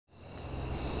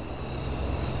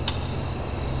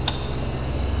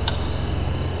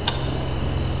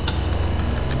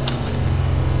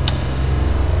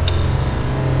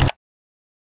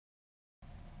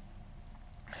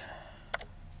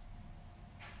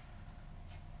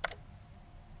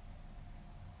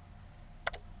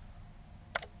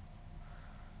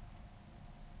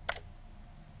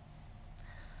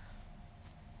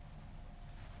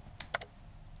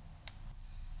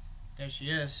There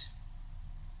she is.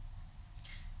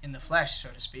 In the flesh, so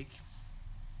to speak.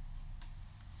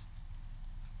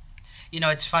 You know,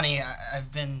 it's funny,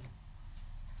 I've been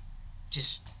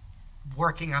just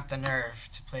working up the nerve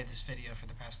to play this video for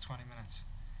the past 20 minutes.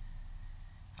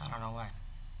 I don't know why.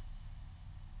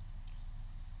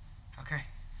 Okay.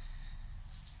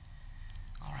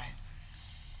 All right.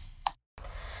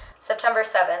 September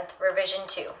 7th, revision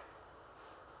 2.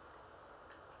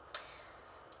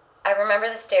 I remember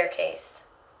the staircase,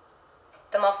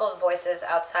 the muffled voices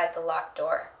outside the locked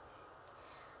door.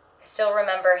 I still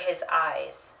remember his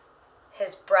eyes,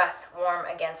 his breath warm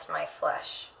against my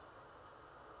flesh.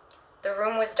 The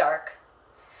room was dark.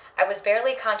 I was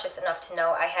barely conscious enough to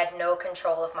know I had no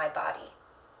control of my body.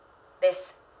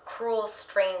 This cruel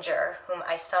stranger, whom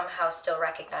I somehow still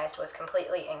recognized, was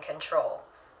completely in control.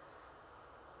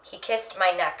 He kissed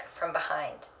my neck from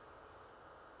behind.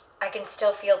 I can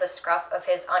still feel the scruff of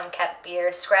his unkept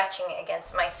beard scratching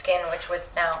against my skin, which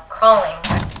was now crawling.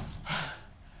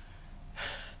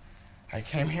 I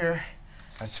came here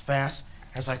as fast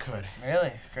as I could.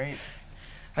 Really? Great.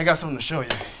 I got something to show you.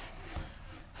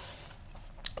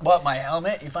 What, my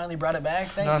helmet? You finally brought it back?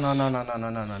 Thanks.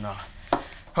 No.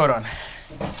 Hold on.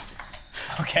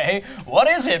 Okay, what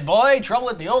is it, boy?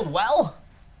 Trouble at the old well?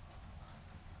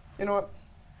 You know what?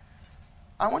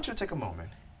 I want you to take a moment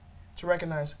to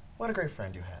recognize what a great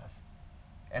friend you have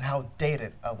and how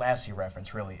dated a Lassie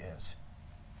reference really is.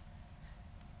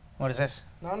 What is this?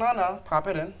 No. Pop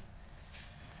it in.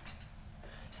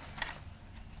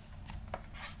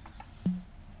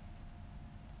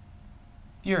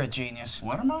 You're a genius.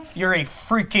 What am I? You're a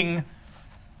freaking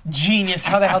genius.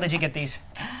 How the hell did you get these?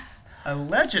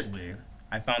 Allegedly,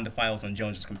 I found the files on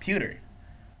Jones's computer.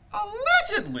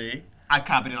 Allegedly, I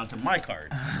copied it onto my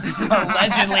card.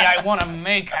 Allegedly, I want to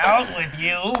make out with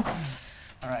you.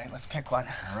 All right, let's pick one.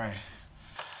 All right.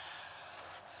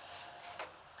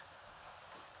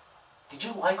 Did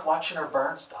you like watching her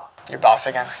burn? Stop. Your boss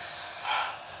again.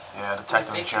 Yeah,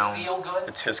 Detective Make you Jones. feel good?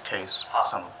 It's his case,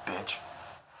 son of a bitch.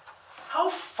 How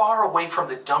far away from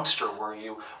the dumpster were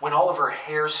you when all of her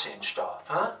hair singed off,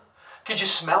 huh? Could you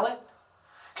smell it?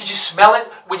 Could you smell it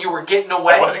when you were getting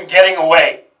away? I wasn't getting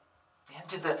away. And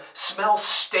did the smell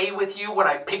stay with you when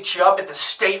I picked you up at the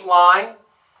state line?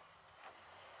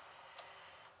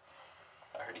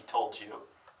 I already told you.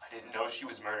 I didn't know she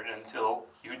was murdered until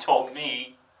you told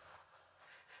me.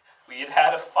 We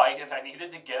had a fight and I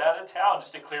needed to get out of town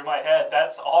just to clear my head,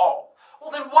 that's all.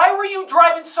 Well, then why were you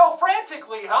driving so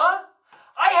frantically, huh?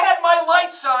 I had my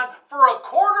lights on for a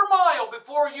quarter mile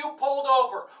before you pulled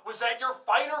over. Was that your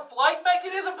fight or flight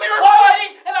mechanism? We were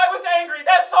fighting and I was angry,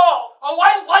 that's all. Oh,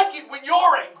 I like it when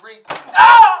you're angry.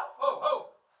 Ah! Whoa.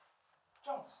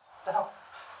 Jones, what the hell?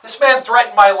 This man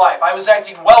threatened my life. I was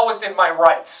acting well within my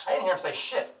rights. I didn't hear him say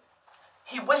shit.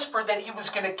 He whispered that he was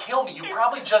going to kill me. You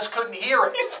probably just couldn't hear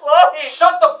it. He's lying.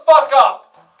 Shut the fuck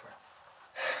up.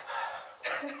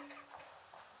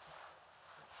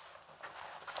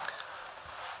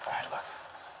 All right, look.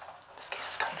 This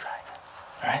case is cut and dry.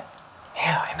 All right?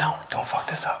 Yeah, I know. Don't fuck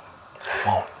this up.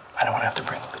 Won't. I don't want to have to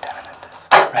bring the lieutenant in this.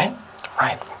 Right?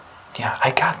 Right. Yeah,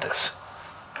 I got this.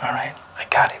 All right? I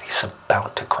got it. He's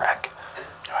about to crack.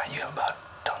 All right, you have about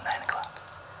till 9 o'clock.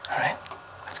 All right?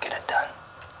 Let's get it done.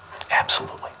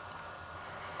 Absolutely.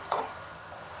 Cool.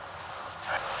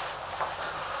 All right.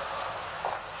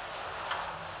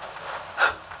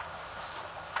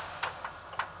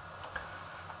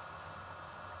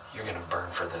 You're going to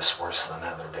burn for this worse than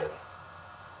Heather did.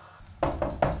 I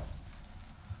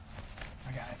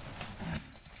got it.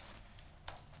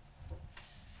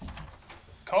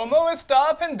 Como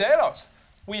está, penderos?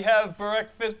 We have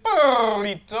breakfast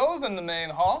burritos in the main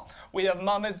hall. We have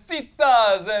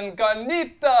mamecitas and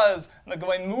carnitas. I'm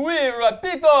going muy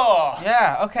rapido.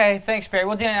 Yeah, okay, thanks, Barry.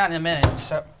 We'll do that in a minute.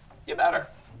 So, You better.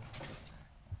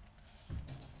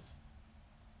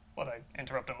 What, I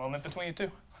interrupt a moment between you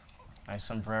two? Nice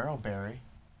sombrero, Barry.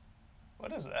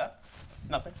 What is that?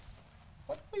 Nothing.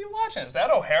 What are you watching? Is that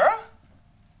O'Hara?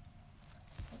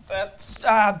 That's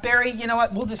Barry, you know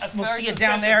what? We'll very see you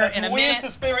down suspicious. there That's in a muy minute.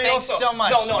 suspirioso. Thanks so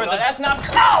much. No, for the... that's not.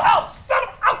 Ow! Son of...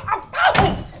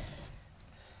 Ow!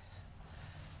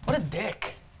 What a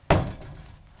dick.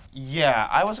 Yeah,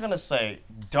 I was gonna say,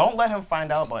 don't let him find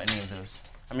out about any of this.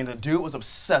 I mean, the dude was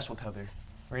obsessed with Heather.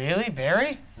 Really,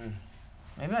 Barry?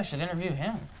 Maybe I should interview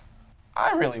him.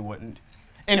 I really wouldn't.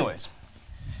 Anyways,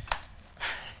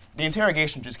 the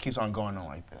interrogation just keeps on going on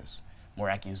like this. More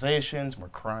accusations, more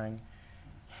crying.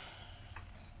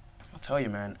 I'll tell you,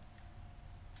 man,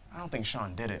 I don't think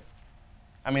Sean did it.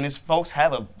 I mean, his folks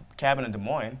have a cabin in Des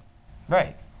Moines.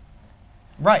 Right.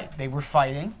 Right, they were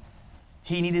fighting.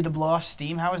 He needed to blow off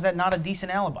steam. How is that not a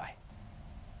decent alibi?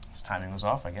 His timing was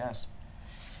off, I guess.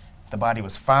 The body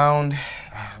was found.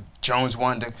 Jones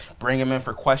wanted to bring him in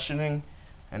for questioning,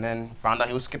 and then found out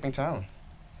he was skipping town.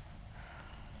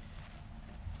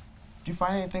 Do you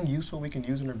find anything useful we can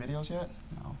use in her videos yet?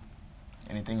 No.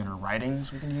 Anything in her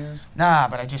writings we can use? Nah,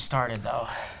 but I just started, though.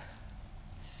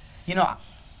 You know,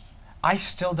 I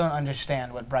still don't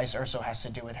understand what Bryce Urso has to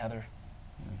do with Heather.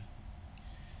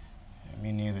 Yeah,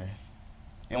 me neither.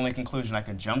 The only conclusion I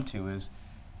can jump to is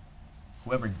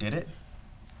whoever did it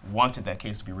wanted that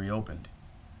case to be reopened,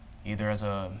 either as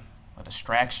a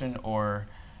distraction or...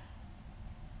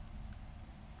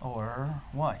 Or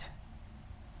what?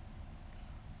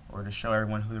 Or to show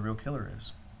everyone who the real killer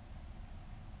is.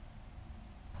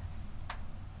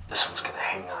 This one's gonna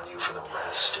hang on you for the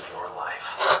rest of your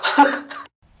life.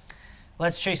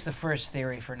 Let's chase the first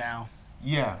theory for now.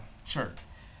 Yeah, sure.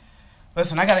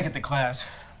 Listen, I gotta get to class,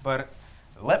 but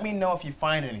let me know if you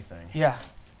find anything. Yeah.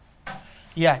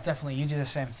 Yeah, definitely. You do the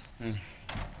same.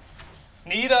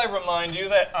 Need I remind you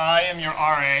that I am your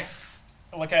RA?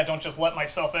 Look at it, don't just let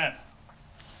myself in.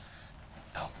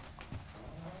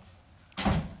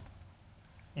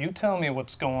 You tell me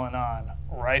what's going on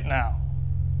right now,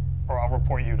 or I'll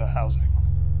report you to housing.